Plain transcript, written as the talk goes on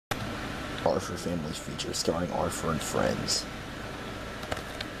Arthur Families feature starring Arthur and friends.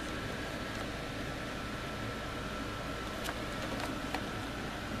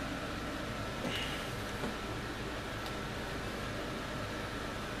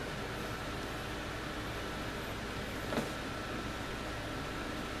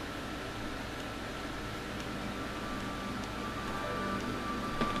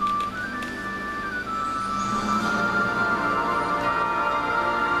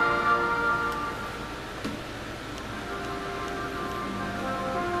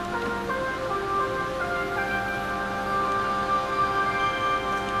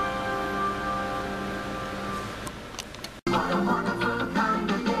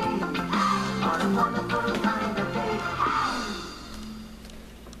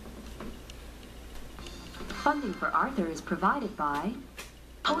 Funding for Arthur is provided by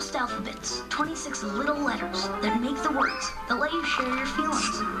Post alphabets, 26 little letters that make the words that let you share your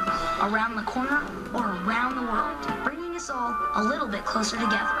feelings. Around the corner or around the world, bringing us all a little bit closer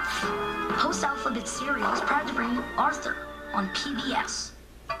together. Post alphabet cereal is proud to bring you Arthur on PBS.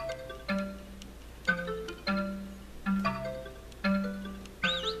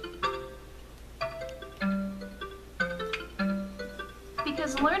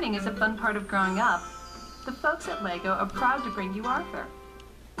 Because learning is a fun part of growing up, the folks at LEGO are proud to bring you Arthur.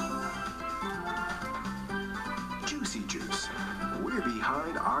 Juicy Juice. We're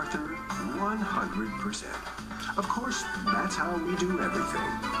behind Arthur 100%. Of course, that's how we do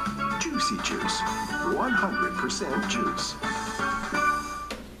everything. Juicy Juice. 100% juice.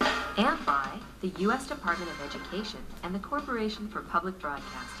 and by the U.S. Department of Education and the Corporation for Public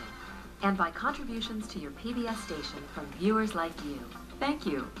Broadcasting, and by contributions to your PBS station from viewers like you. Thank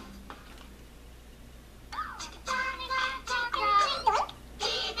you.